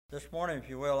This morning, if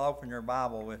you will, open your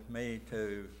Bible with me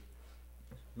to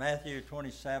Matthew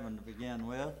 27 to begin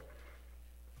with.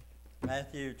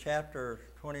 Matthew chapter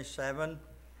 27.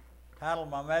 Title of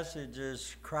my message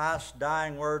is Christ's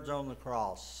Dying Words on the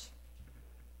Cross.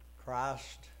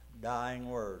 Christ's Dying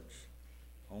Words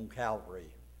on Calvary.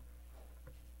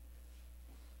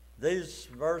 These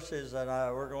verses that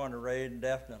we're going to read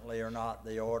definitely are not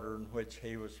the order in which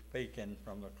he was speaking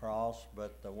from the cross,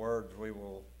 but the words we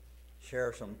will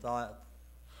share some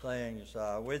things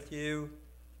with you.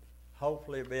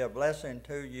 Hopefully it'll be a blessing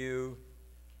to you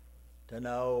to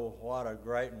know what a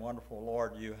great and wonderful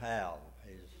Lord you have.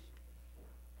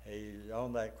 He's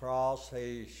on that cross.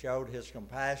 He showed his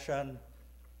compassion,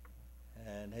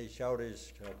 and he showed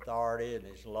his authority and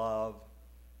his love,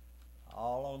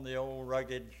 all on the old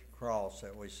rugged cross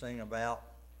that we sing about.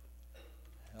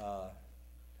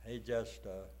 He just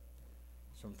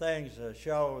some things that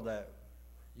show that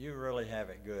you really have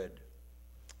it good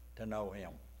to know him.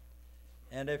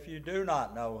 And if you do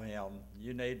not know him,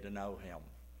 you need to know him.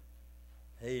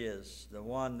 He is the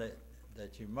one that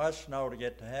you must know to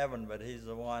get to heaven, but he's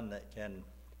the one that can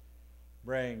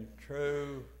bring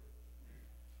true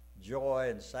joy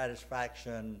and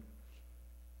satisfaction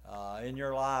in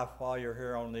your life while you're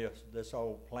here on this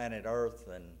old planet Earth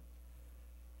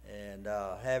and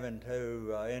having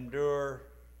to endure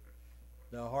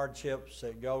the hardships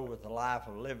that go with the life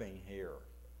of living here.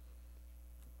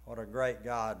 What a great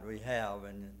God we have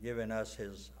in giving us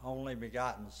his only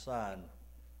begotten Son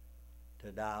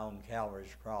to die on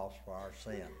Calvary's cross for our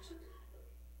sins.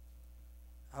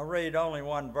 I'll read only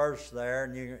one verse there,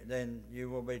 and then you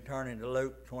will be turning to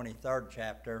Luke 23rd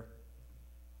chapter.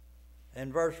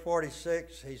 In verse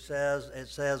 46, it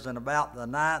says, "And about the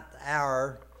 9th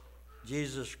hour,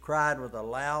 Jesus cried with a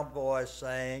loud voice,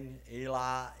 saying,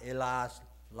 Eli, Eli,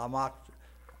 lama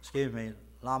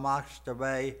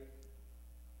sabachthani,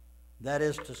 that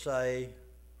is to say,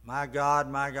 my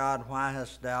God, why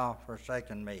hast thou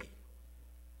forsaken me?"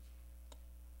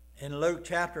 In Luke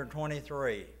chapter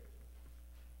 23,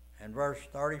 and verse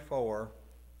 34,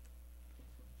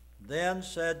 "Then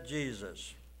said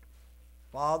Jesus,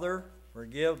 Father,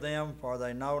 forgive them, for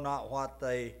they know not what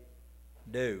they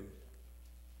do.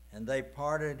 And they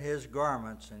parted his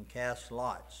garments and cast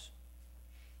lots."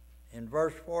 In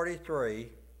verse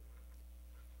 43,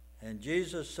 "And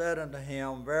Jesus said unto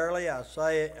him, Verily I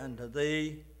say unto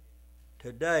thee,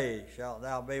 today shalt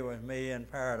thou be with me in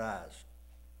paradise."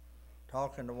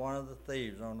 Talking to one of the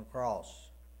thieves on the cross.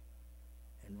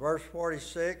 In verse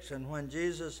 46, "And when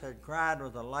Jesus had cried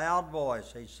with a loud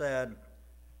voice, he said,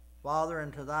 Father,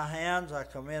 into thy hands I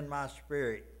commend my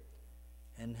spirit.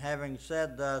 And having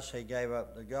said thus, he gave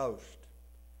up the ghost."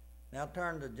 Now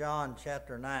turn to John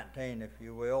chapter 19, if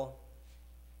you will,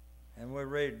 and we'll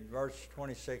read verse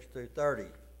 26 through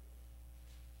 30.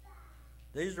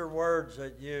 These are words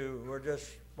that we're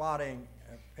just spotting,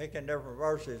 picking different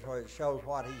verses where it shows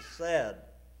what he said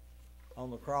on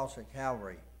the cross at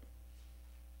Calvary.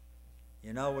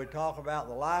 You know, we talk about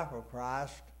the life of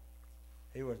Christ.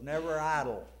 He was never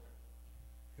idle.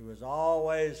 He was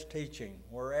always teaching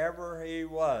wherever he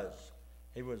was.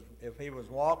 If he was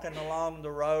walking along the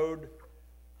road,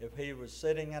 if he was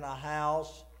sitting in a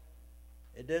house,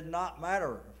 it did not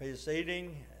matter. If he was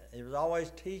eating, he was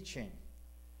always teaching.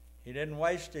 He didn't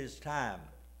waste his time.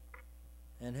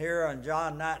 And here in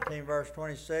John 19, verse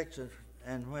 26,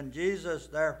 "And when Jesus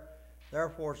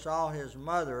therefore saw his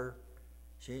mother,"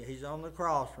 he's on the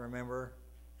cross, remember,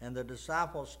 "and the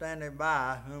disciples standing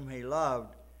by, whom he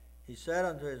loved, he said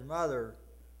unto his mother,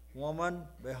 Woman,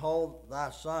 behold thy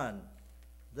son.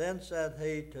 Then said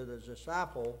he to the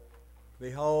disciple,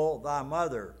 Behold thy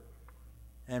mother.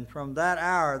 And from that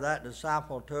hour that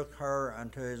disciple took her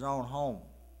unto his own home.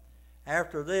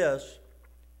 After this,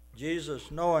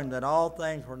 Jesus, knowing that all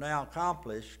things were now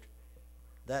accomplished,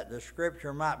 that the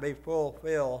scripture might be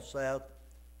fulfilled, saith,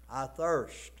 I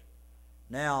thirst.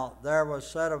 Now there was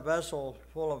set a vessel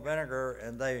full of vinegar,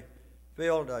 and they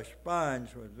filled a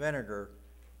sponge with vinegar,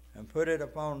 and put it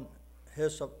upon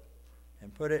hyssop,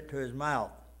 and put it to his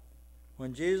mouth.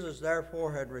 When Jesus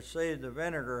therefore had received the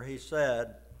vinegar, he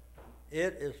said,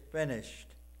 It is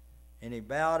finished. And he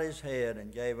bowed his head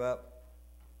and gave up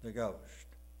the ghost."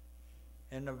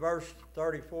 In the verse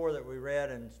 34 that we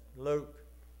read in Luke,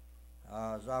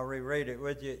 as I reread it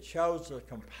with you, it shows the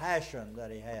compassion that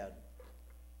he had.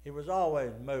 He was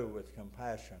always moved with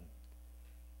compassion.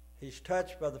 He's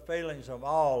touched by the feelings of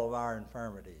all of our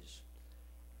infirmities.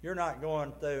 You're not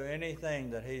going through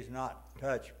anything that he's not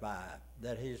touched by,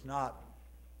 that he's not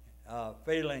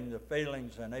feeling the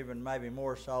feelings, and even maybe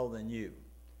more so than you.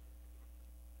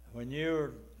 When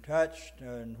you're touched,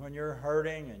 and when you're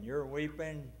hurting and you're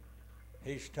weeping,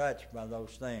 he's touched by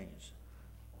those things.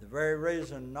 The very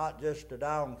reason, not just to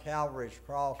die on Calvary's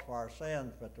cross for our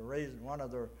sins, but one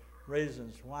of the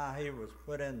reasons why he was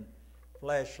put in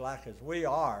flesh like as we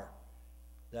are,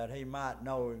 that he might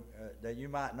know, that you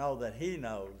might know that he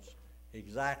knows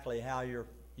exactly how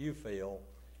you feel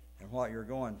and what you're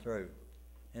going through.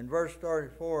 In verse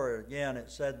 34 again, it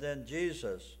said, Then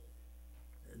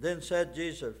said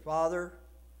Jesus, Father,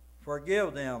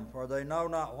 forgive them, for they know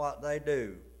not what they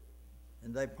do.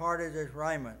 And they parted his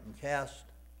raiment and cast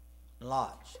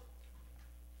lots.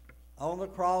 On the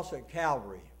cross at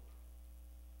Calvary,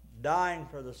 dying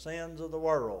for the sins of the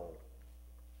world,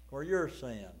 for your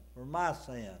sin, for my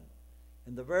sin,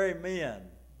 and the very men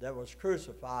that was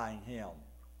crucifying him.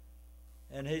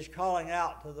 And he's calling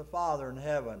out to the Father in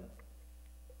heaven,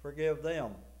 forgive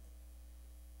them.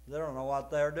 They don't know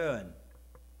what they're doing.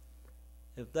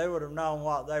 If they would have known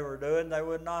what they were doing, they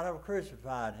would not have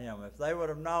crucified him. If they would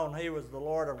have known he was the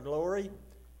Lord of glory,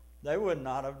 they would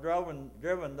not have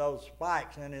driven those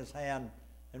spikes in his hand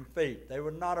and feet. They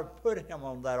would not have put him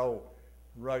on that old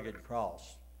rugged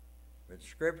cross. But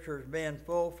Scripture is being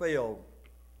fulfilled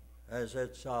as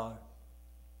its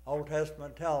Old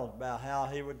Testament tells about how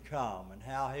he would come and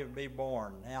how he would be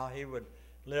born and how he would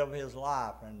live his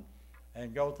life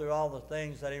and go through all the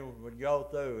things that he would go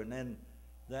through and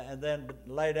then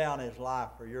lay down his life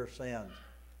for your sins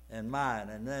and mine.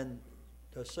 And then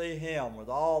to see him with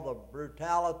all the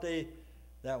brutality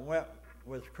that went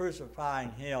with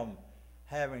crucifying him,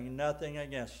 having nothing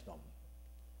against them.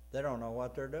 They don't know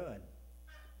what they're doing.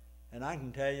 And I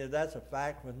can tell you that's a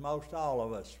fact with most all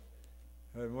of us.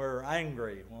 When we're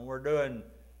angry, when we're doing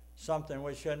something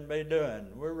we shouldn't be doing,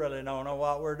 we really don't know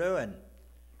what we're doing.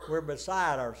 We're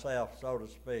beside ourselves, so to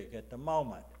speak, at the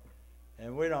moment.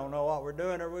 And we don't know what we're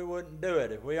doing, or we wouldn't do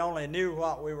it. If we only knew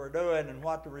what we were doing and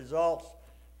what the results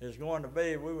is going to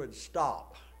be, we would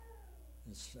stop.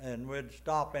 And we'd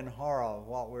stop in horror of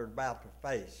what we're about to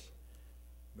face.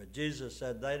 But Jesus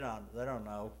said, they don't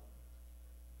know.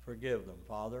 Forgive them,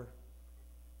 Father.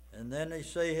 And then they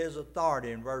see his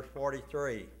authority in verse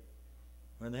 43.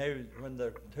 When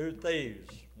the two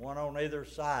thieves, one on either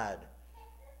side,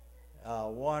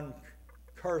 one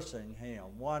cursing him,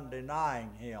 one denying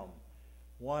him,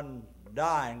 one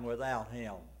dying without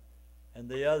him, and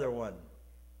the other one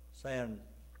saying,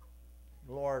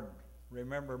 Lord,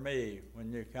 remember me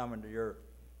when you come into your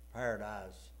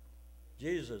paradise.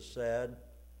 Jesus said,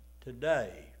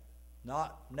 today,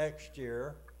 not next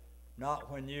year,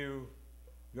 not when you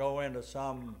go into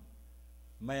some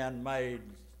man-made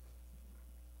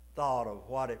thought of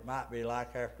what it might be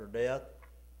like after death,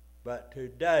 but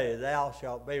today thou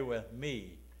shalt be with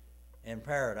me in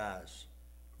paradise.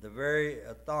 The very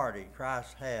authority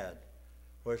Christ had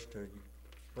was to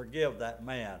forgive that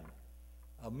man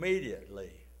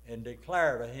immediately and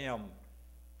declare to him,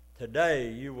 today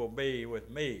you will be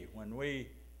with me. When we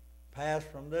pass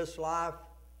from this life,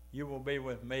 you will be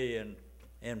with me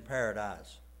in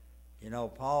paradise. You know,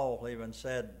 Paul even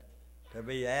said to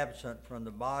be absent from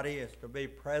the body is to be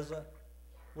present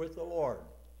with the Lord.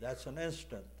 That's an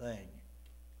instant thing.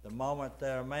 The moment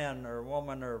that a man or a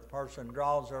woman or a person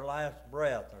draws their last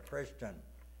breath, a Christian,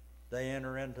 they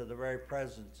enter into the very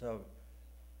presence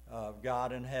of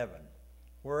God in heaven.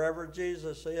 Wherever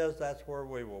Jesus is, that's where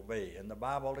we will be. And the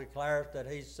Bible declares that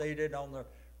he's seated on the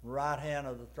right hand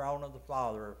of the throne of the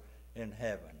Father in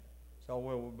heaven. So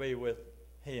we will be with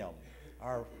him.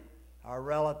 Our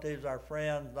relatives, our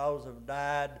friends, those who have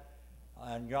died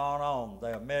and gone on,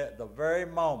 the very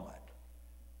moment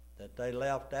that they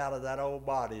left out of that old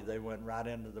body, they went right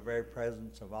into the very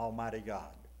presence of Almighty God.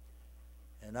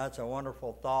 And that's a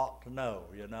wonderful thought to know,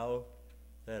 you know,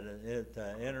 that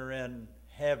to enter in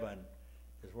heaven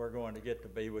is we're going to get to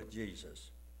be with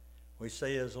Jesus. We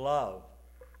see his love.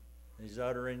 He's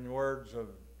uttering words of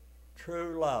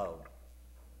true love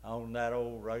on that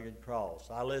old rugged cross.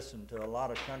 I listen to a lot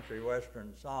of country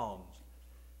western songs,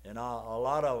 and a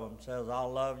lot of them says,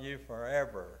 I'll love you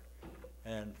forever,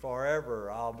 and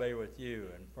forever I'll be with you,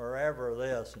 and forever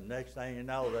this, and next thing you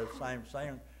know, those same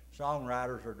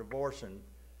songwriters are divorcing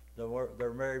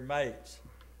their married mates.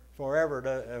 Forever,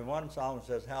 and one song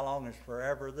says, how long is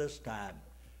forever this time?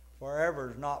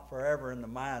 Forever is not forever in the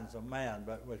minds of man,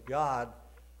 but with God,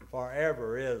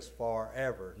 forever is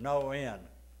forever, no end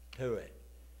to it.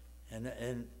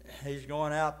 And he's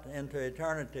going out into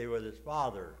eternity with his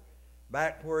Father,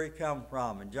 back where he come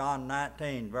from. In John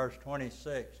 19, verse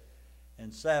 26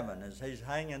 and 7, as he's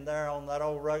hanging there on that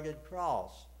old rugged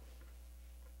cross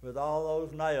with all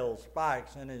those nails,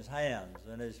 spikes in his hands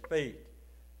and his feet,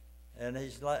 And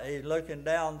he's looking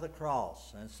down the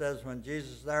cross, and it says, when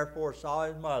Jesus therefore saw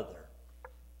his mother.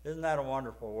 Isn't that a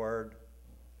wonderful word?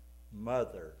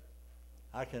 Mother.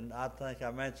 I think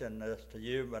I mentioned this to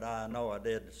you, but I know I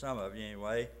did to some of you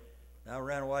anyway. I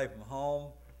ran away from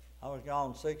home. I was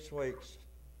gone 6 weeks.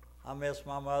 I missed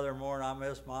my mother more than I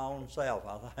missed my own self,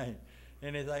 I think.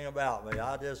 Anything about me.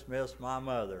 I just missed my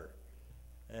mother.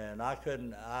 And I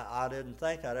didn't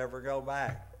think I'd ever go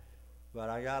back. But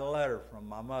I got a letter from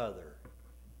my mother.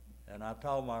 And I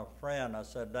told my friend, I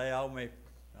said, they owe me,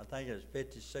 I think it was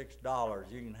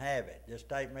 $56. You can have it. Just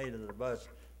take me to the bus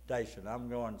station. I'm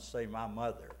going to see my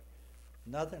mother.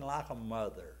 Nothing like a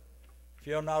mother. If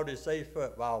you'll notice these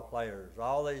football players,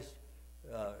 all these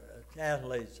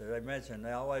athletes that they mention,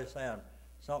 they always say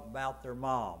something about their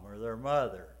mom or their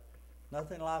mother.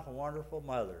 Nothing like a wonderful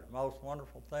mother. The most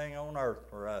wonderful thing on earth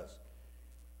for us.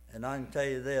 And I can tell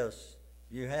you this,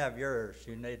 you have yours,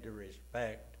 you need to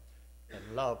respect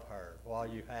and love her while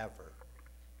you have her.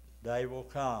 Day will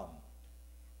come.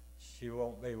 She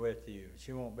won't be with you.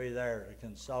 She won't be there to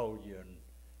console you and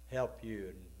help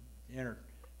you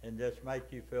and just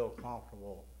make you feel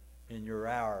comfortable in your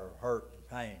hour of hurt and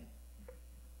pain.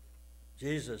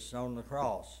 Jesus on the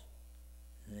cross,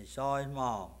 and he saw his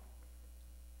mom,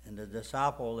 and the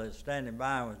disciple that's standing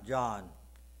by him was John.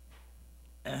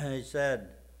 And he said,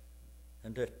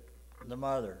 and to the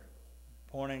mother,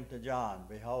 pointing to John,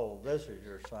 behold, this is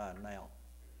your son now.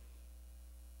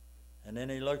 And then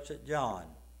he looks at John,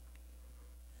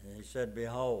 and he said,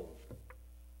 behold,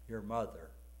 your mother.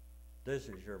 This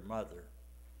is your mother.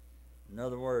 In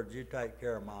other words, you take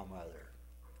care of my mother.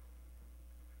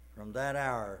 From that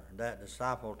hour, that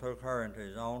disciple took her into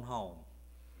his own home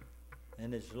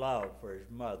in his love for his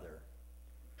mother.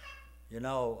 You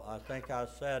know, I think I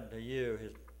said to you,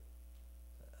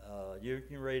 you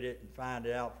can read it and find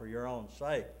it out for your own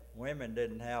sake. Women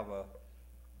didn't have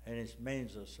any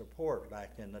means of support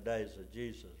back in the days of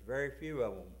Jesus. Very few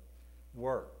of them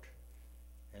worked,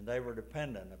 and they were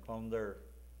dependent upon their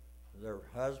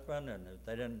husband, and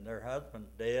if their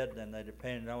husband's dead, then they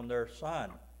depended on their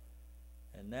son.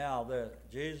 And now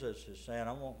Jesus is saying,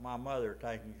 I want my mother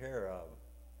taken care of,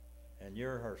 and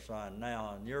you're her son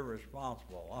now, and you're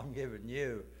responsible. I'm giving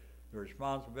you the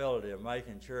responsibility of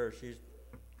making sure she's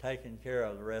taken care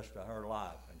of the rest of her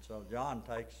life. And so John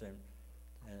takes him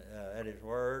at his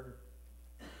word,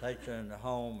 takes her into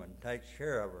home and takes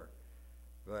care of her.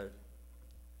 But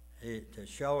to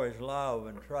show his love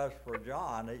and trust for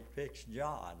John, he picks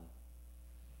John.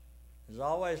 He's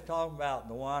always talking about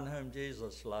the one whom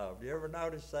Jesus loved. You ever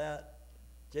notice that?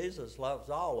 Jesus loves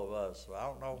all of us. So I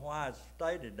don't know why it's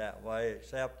stated that way,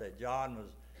 except that John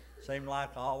seemed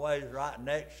like always right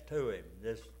next to him,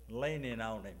 just leaning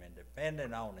on him and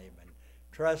depending on him and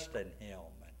trusting him.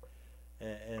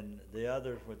 And the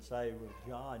others would say, well,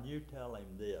 John, you tell him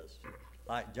this.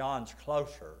 Like John's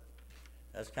closer.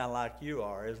 That's kind of like you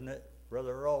are, isn't it?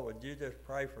 Brother Earl, would you just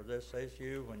pray for this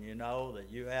issue when you know that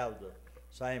you have the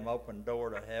same open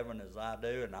door to heaven as I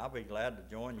do? And I'll be glad to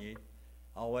join you.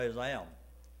 Always am.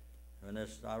 When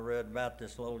I read about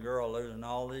this little girl losing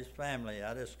all these family,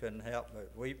 I just couldn't help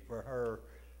but weep for her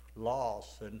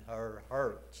loss and her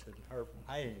hurts and her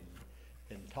pain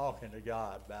in talking to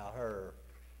God about her.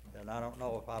 And I don't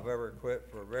know if I've ever quit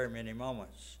for very many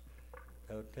moments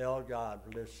to tell God,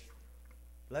 just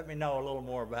let me know a little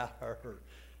more about her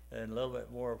and a little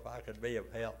bit more if I could be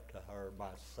of help to her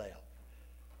myself.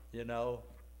 You know,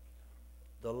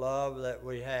 the love that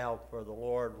we have for the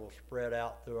Lord will spread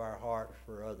out through our hearts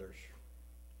for others,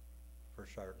 for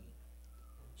certain.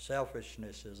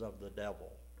 Selfishness is of the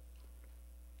devil.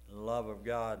 The love of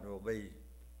God will be,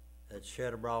 that's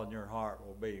shed abroad in your heart,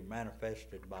 will be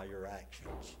manifested by your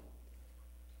actions.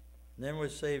 And then we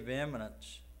see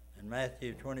vehemence in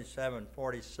Matthew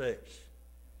 27:46.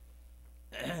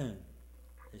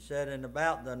 He said, in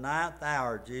about the 9th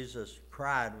hour, Jesus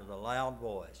cried with a loud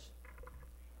voice.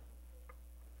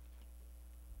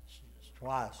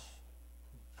 Twice.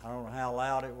 I don't know how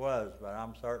loud it was, but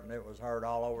I'm certain it was heard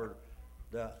all over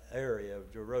the area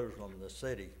of Jerusalem, the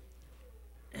city.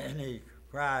 And he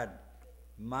cried,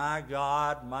 my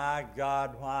God,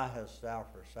 why hast thou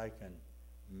forsaken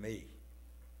me?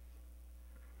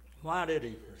 Why did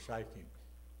he forsake him?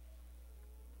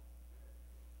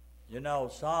 You know,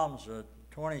 Psalms, the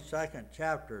 22nd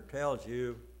chapter tells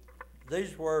you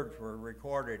these words were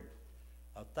recorded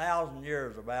 1,000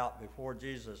 years about before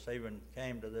Jesus even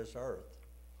came to this earth,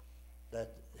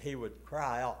 that he would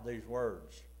cry out these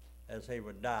words as he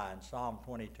would die in Psalm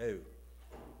 22.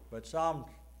 But Psalm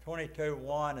 22,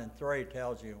 1 and 3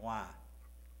 tells you why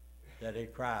that he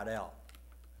cried out.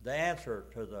 The answer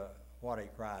to what he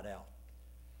cried out.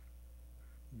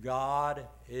 God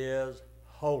is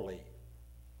holy.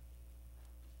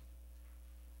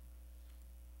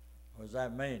 What does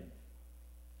that mean?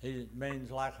 It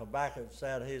means, like Habakkuk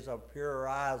said, he's of purer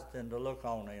eyes than to look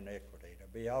on iniquity, to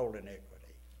behold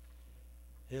iniquity.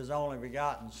 His only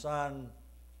begotten Son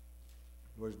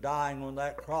was dying on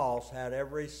that cross, had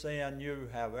every sin you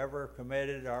have ever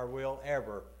committed or will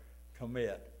ever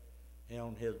commit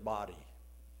on his body.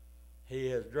 He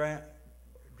has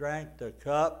drank the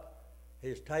cup.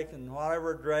 He's taken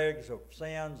whatever dregs of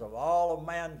sins of all of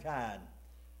mankind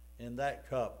in that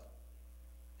cup.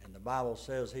 And the Bible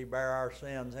says he bare our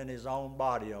sins in his own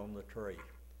body on the tree.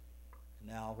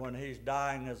 Now, when he's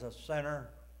dying as a sinner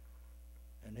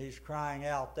and he's crying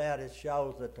out that, it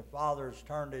shows that the Father's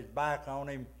turned his back on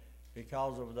him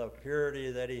because of the purity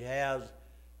that he has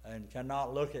and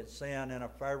cannot look at sin in a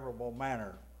favorable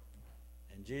manner.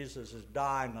 And Jesus is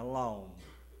dying alone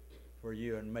for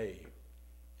you and me.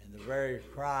 And the very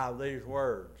cry of these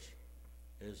words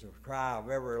is the cry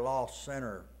of every lost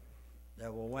sinner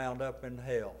that will wound up in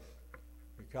hell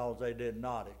because they did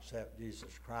not accept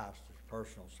Jesus Christ as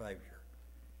personal Savior.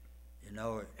 You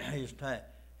know, he's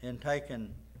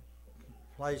taken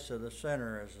place of the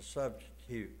sinner as a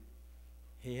substitute.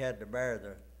 He had to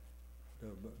bear the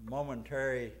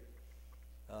momentary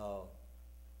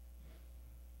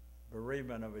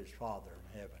bereavement of his Father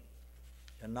in heaven,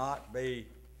 to not be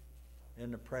in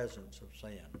the presence of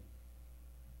sin.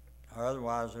 Or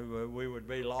otherwise we would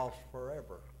be lost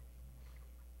forever.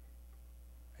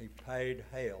 He paid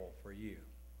hell for you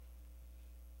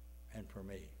and for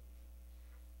me.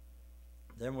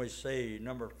 Then we see,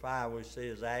 number 5, we see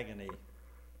his agony,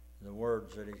 the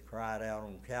words that he cried out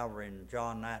on Calvary in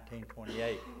John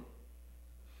 19:28.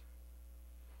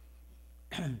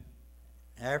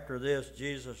 After this,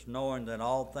 Jesus, knowing that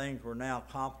all things were now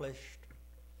accomplished,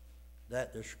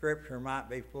 that the scripture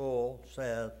might be full,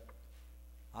 said,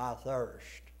 I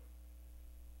thirst.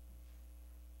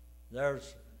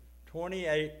 There's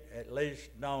 28 at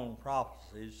least known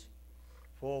prophecies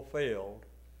fulfilled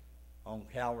on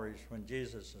Calvary's, when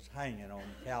Jesus is hanging on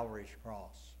Calvary's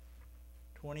cross.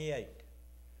 28.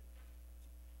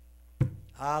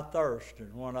 I thirst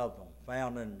is one of them,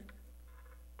 found in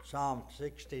Psalm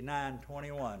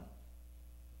 69:21.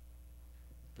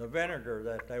 The vinegar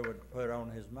that they would put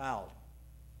on his mouth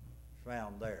is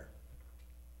found there.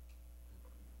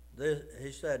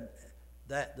 He said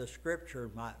that the scripture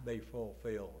might be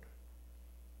fulfilled.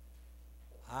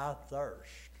 I thirst.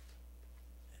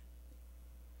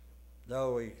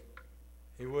 Though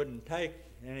he wouldn't take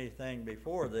anything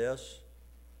before this,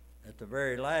 at the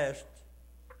very last,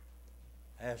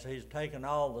 as he's taken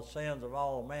all the sins of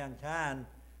all of mankind,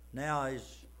 now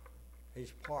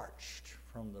he's parched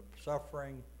from the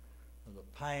suffering, from the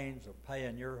pains of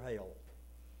paying your hell.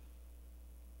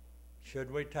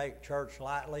 Should we take church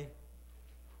lightly?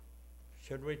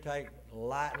 Should we take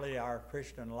lightly our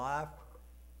Christian life?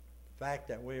 The fact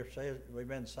that we've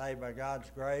been saved by God's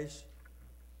grace?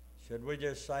 Should we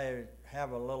just say,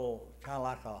 have a little kind of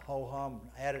like a ho-hum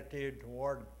attitude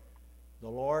toward the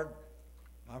Lord?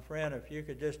 My friend, if you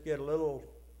could just get a little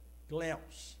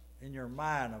glimpse in your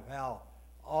mind of how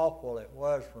awful it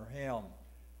was for him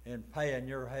in paying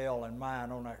your hell and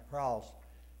mine on that cross,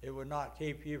 it would not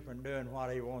keep you from doing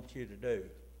what he wants you to do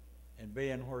and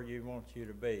being where he wants you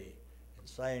to be and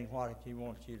saying what he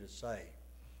wants you to say.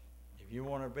 If you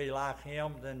want to be like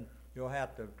him, then you'll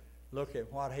have to look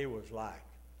at what he was like.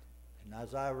 And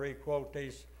as I re-quote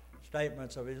these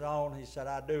statements of his own, he said,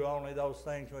 I do only those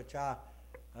things which I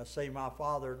see my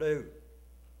Father do.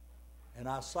 And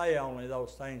I say only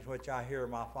those things which I hear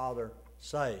my Father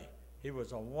say. He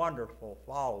was a wonderful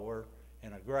follower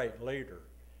and a great leader.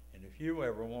 And if you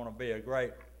ever want to be a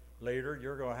great leader,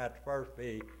 you're going to have to first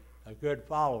be a good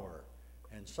follower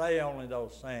and say only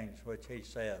those things which he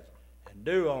says and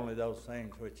do only those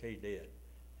things which he did.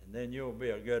 And then you'll be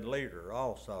a good leader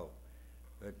also.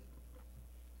 But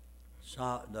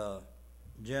the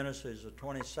Genesis, the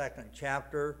 22nd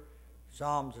chapter,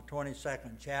 Psalms, the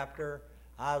 22nd chapter,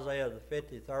 Isaiah, the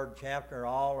 53rd chapter,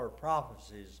 all are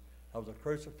prophecies of the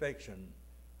crucifixion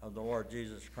of the Lord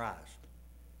Jesus Christ.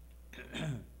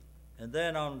 And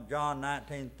then on John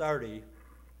 19:30,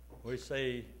 we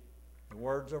see the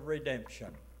words of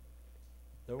redemption.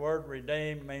 The word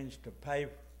redeem means to pay,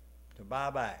 to buy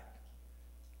back,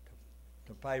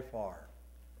 to pay for.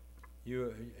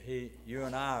 You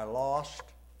and I are lost.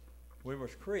 We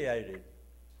was created.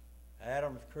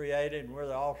 Adam's created, and we're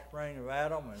the offspring of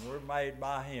Adam, and we're made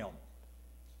by him.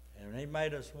 And he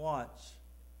made us once,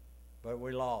 but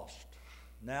we lost.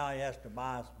 Now he has to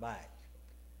buy us back.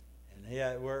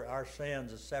 And our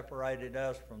sins have separated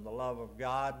us from the love of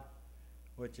God.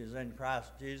 which is in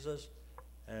Christ Jesus,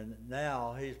 and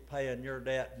now he's paying your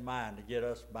debt and mine to get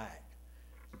us back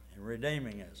and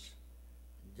redeeming us.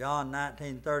 John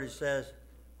 19:30 says,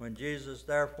 when Jesus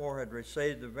therefore had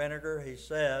received the vinegar, he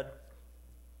said,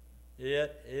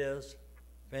 "It is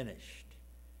finished."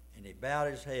 And he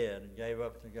bowed his head and gave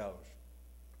up the ghost.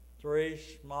 3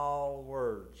 small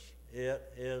words,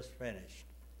 "It is finished."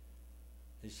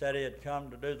 He said he had come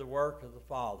to do the work of the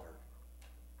Father.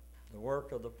 The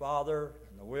work of the Father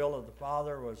and the will of the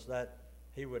Father was that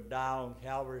he would die on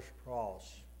Calvary's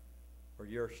cross for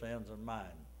your sins and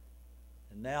mine.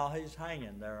 And now he's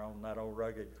hanging there on that old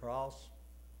rugged cross.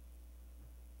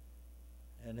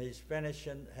 And has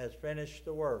finished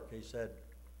the work. He said,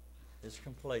 it's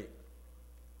complete.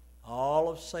 All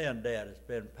of sin debt has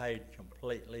been paid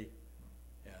completely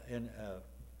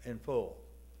in full.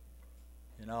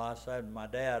 You know, I said to my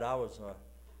dad, I was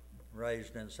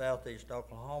raised in southeast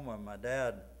Oklahoma, and my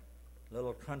dad,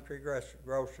 little country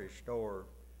grocery store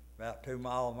about 2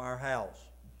 miles from our house.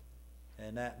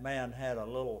 And that man had a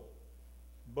little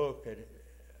book that,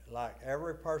 like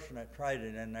every person that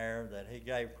traded in there that he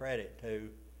gave credit to,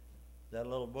 that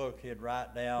little book he'd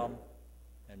write down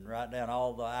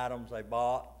all the items they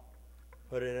bought,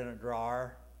 put it in a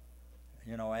drawer,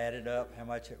 you know, added up how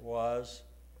much it was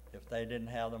if they didn't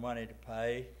have the money to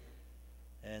pay.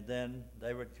 And then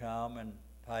they would come and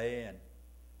pay. And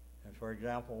for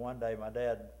example, one day my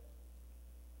dad,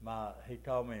 he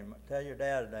told me, "Tell your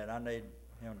dad that I need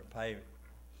him to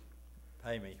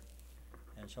pay me."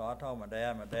 And so I told my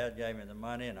dad gave me the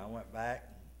money, and I went back.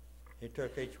 And he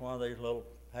took each one of these little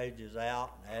pages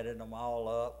out and added them all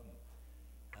up,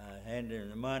 and handed him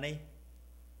the money.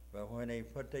 But when he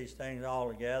put these things all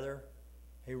together,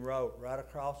 he wrote right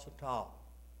across the top,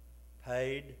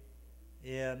 "Paid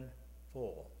in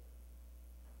full."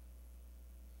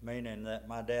 Meaning that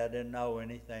my dad didn't owe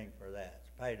anything for that.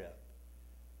 It's paid up.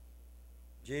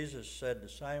 Jesus said the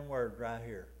same words right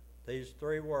here. These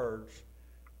 3 words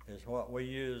is what we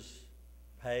use,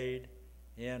 paid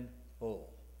in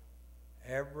full.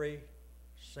 Every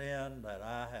sin that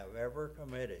I have ever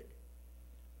committed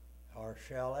or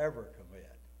shall ever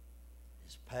commit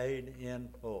is paid in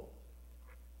full.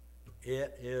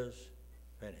 It is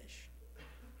finished.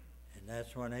 And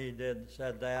that's when he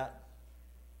said that.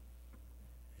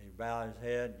 He bowed his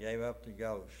head, gave up the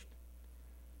ghost.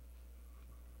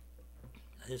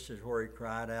 This is where he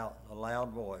cried out in a loud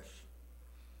voice.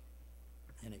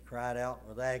 And he cried out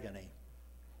with agony.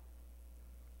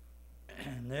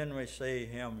 And then we see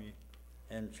him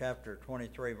in chapter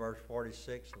 23, verse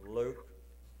 46 of Luke,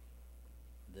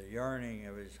 the yearning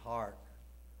of his heart.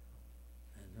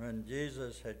 And when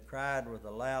Jesus had cried with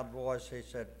a loud voice, he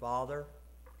said, "Father,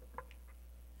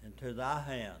 into thy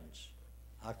hands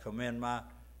I commend my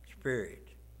spirit."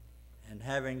 And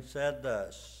having said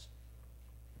thus,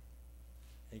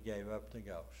 he gave up the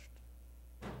ghost.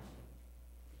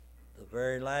 The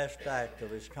very last act of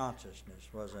his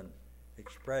consciousness was an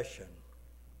expression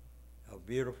of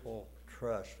beautiful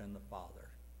trust in the Father,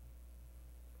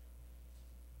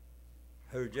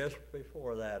 who just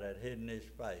before that had hidden his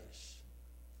face.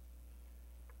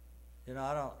 You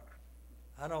know,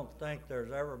 I don't think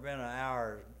there's ever been an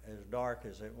hour as dark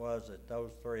as it was at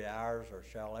those 3 hours, or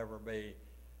shall ever be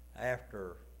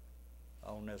after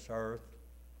on this earth,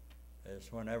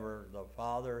 as whenever the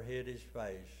Father hid his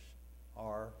face,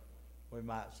 or we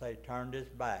might say turned his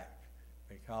back,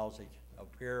 because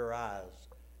of purer eyes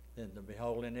than to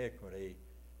behold iniquity.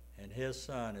 And his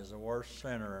Son is the worst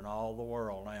sinner in all the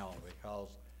world now, because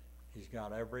he's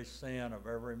got every sin of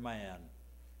every man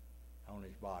on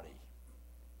his body.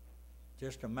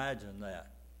 Just imagine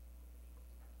that.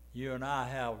 You and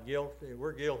I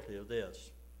we're guilty of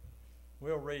this.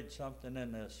 We'll read something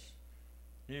in this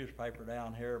newspaper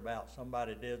down here about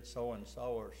somebody did so and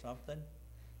so or something,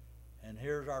 and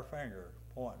here's our finger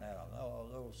pointing at them. "Oh,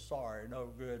 those sorry, no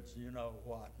goods, you know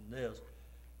what, and this."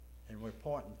 And we're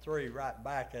pointing 3 right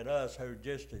back at us who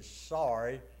just as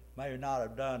sorry, may not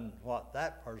have done what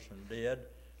that person did,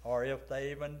 or if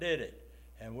they even did it.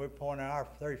 And we're pointing our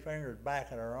 3 fingers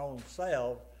back at our own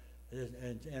self,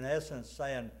 in essence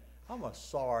saying, "I'm a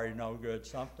sorry, no good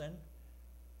something."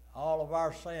 All of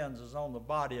our sins is on the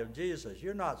body of Jesus.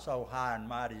 You're not so high and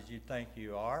mighty as you think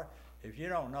you are. If you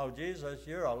don't know Jesus,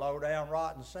 you're a low-down,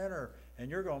 rotten sinner, and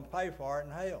you're going to pay for it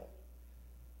in hell.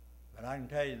 But I can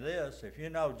tell you this, if you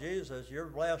know Jesus, you're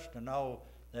blessed to know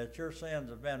that your sins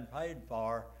have been paid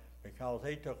for, because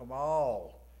he took them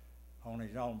all on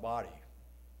his own body.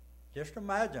 Just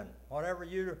imagine, whatever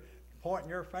you're pointing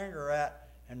your finger at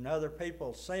and other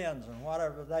people's sins and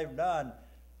whatever they've done,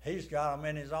 he's got them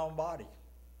in his own body,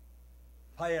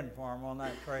 paying for them on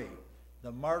that tree.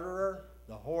 the murderer,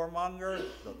 the whoremonger,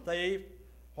 the thief,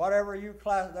 whatever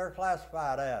they're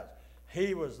classified as.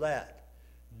 He was that,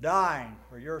 dying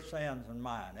for your sins and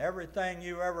mine. Everything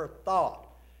you ever thought.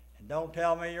 And don't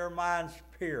tell me your mind's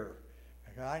pure.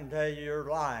 I can tell you you're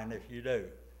lying if you do.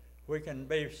 We can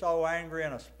be so angry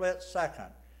in a split second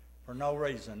for no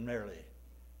reason nearly.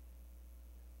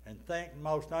 And think the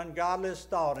most ungodliest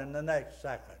thought in the next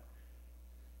second.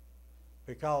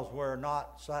 Because we're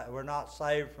not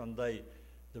saved from the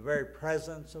very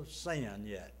presence of sin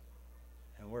yet.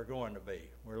 And we're going to be.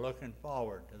 We're looking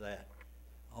forward to that.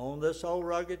 On this old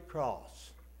rugged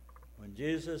cross, when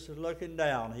Jesus is looking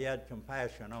down, he had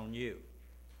compassion on you.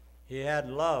 He had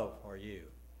love for you.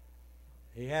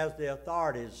 He has the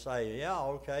authority to say, yeah,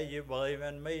 okay, you believe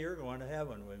in me, you're going to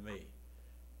heaven with me.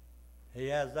 He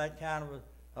has that kind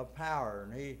of power,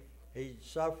 and he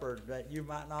suffered that you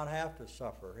might not have to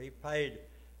suffer. He paid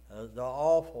the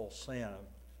awful sin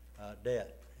of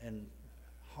debt and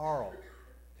horror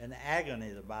and agony,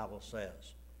 the Bible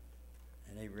says.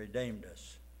 And he redeemed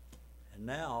us. And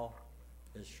now,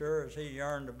 as sure as he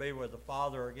yearned to be with the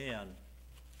Father again,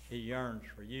 he yearns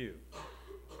for you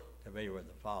to be with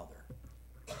the Father.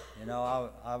 You know,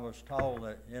 I was told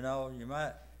that, you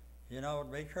might,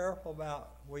 be careful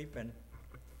about weeping.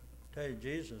 I tell you,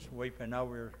 Jesus weeping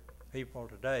over people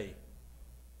today.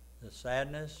 The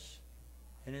sadness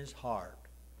in his heart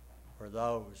for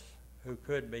those who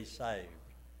could be saved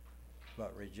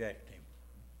but reject him.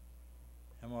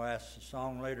 I'm going to ask the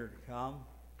song leader to come.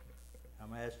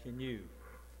 I'm asking you,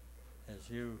 as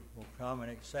you will come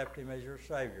and accept him as your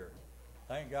Savior.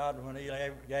 Thank God when he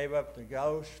gave up the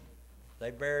ghost, they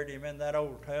buried him in that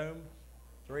old tomb.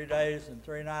 3 days and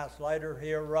 3 nights later,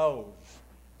 he arose.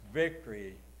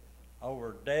 Victory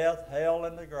over death, hell,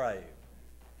 and the grave.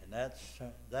 And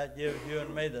that gives you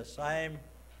and me the same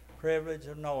privilege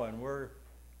of knowing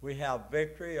we have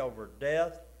victory over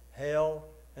death, hell,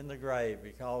 and the grave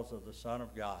because of the Son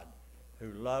of God,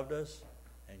 who loved us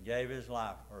and gave his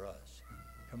life for us,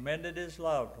 commended his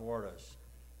love toward us,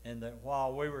 and that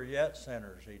while we were yet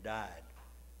sinners, he died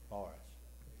for us.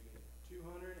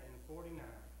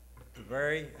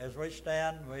 249. As we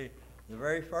stand, the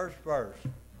very first verse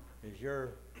is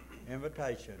your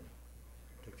invitation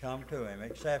to come to him,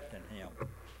 accepting him,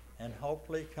 and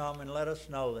hopefully come and let us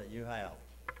know that you have.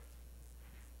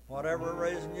 Whatever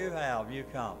reason you have, you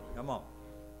come. Come on.